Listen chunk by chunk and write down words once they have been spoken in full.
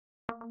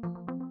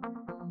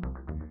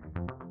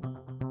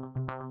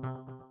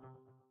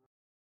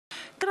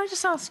I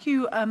just ask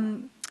you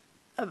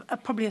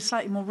probably a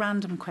slightly more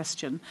random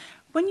question?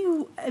 When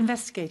you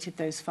investigated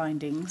those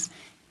findings,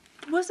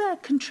 was there a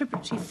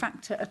contributory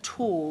factor at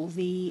all,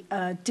 the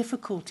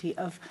difficulty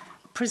of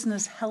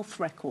prisoners' health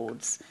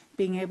records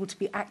being able to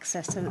be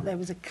accessed so that there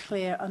was a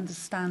clear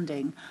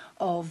understanding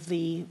of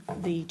the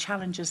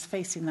challenges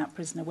facing that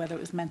prisoner, whether it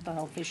was mental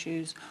health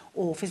issues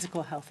or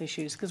physical health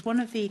issues? Because one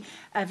of the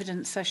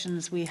evidence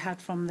sessions we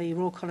had from the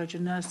Royal College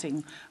of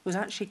Nursing was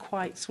actually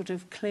quite sort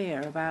of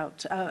clear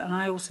about, and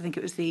I also think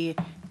it was the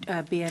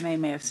BMA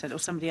may have said, or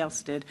somebody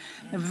else did,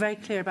 they were very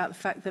clear about the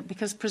fact that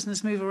because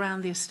prisoners move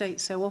around the estate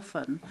so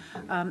often,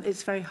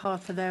 it's very hard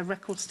for their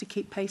records to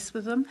keep pace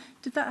with them.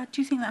 Do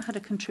you think that had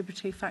a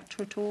contributory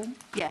factor at all?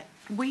 Yeah,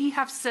 we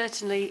have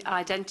certainly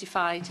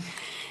identified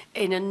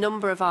in a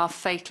number of our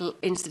fatal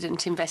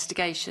incident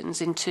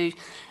investigations into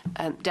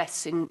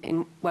deaths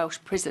in Welsh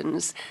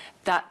prisons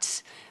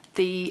that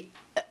the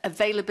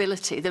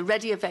availability, the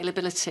ready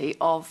availability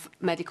of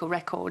medical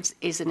records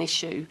is an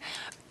issue,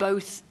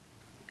 both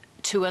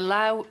to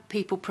allow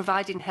people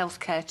providing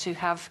healthcare to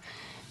have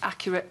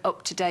accurate,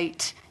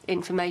 up-to-date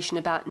information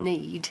about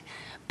need,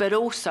 but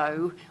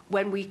also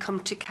when we come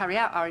to carry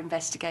out our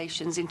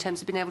investigations in terms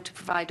of being able to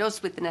provide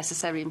us with the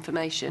necessary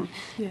information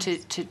to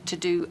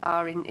do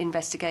our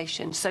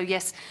investigation. So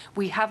yes,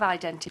 we have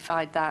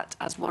identified that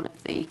as one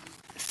of the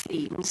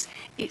themes.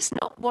 It's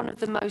not one of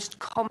the most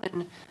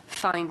common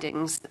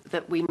findings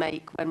that we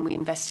make when we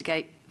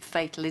investigate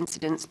fatal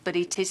incidents, but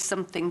it is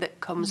something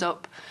that comes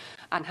up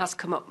and has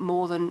come up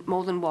more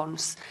than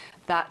once,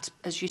 that,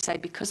 as you say,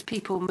 because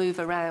people move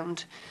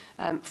around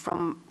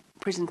from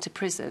prison to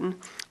prison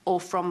or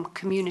from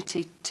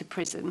community to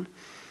prison,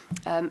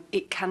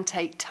 it can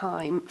take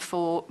time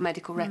for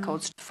medical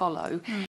records to follow.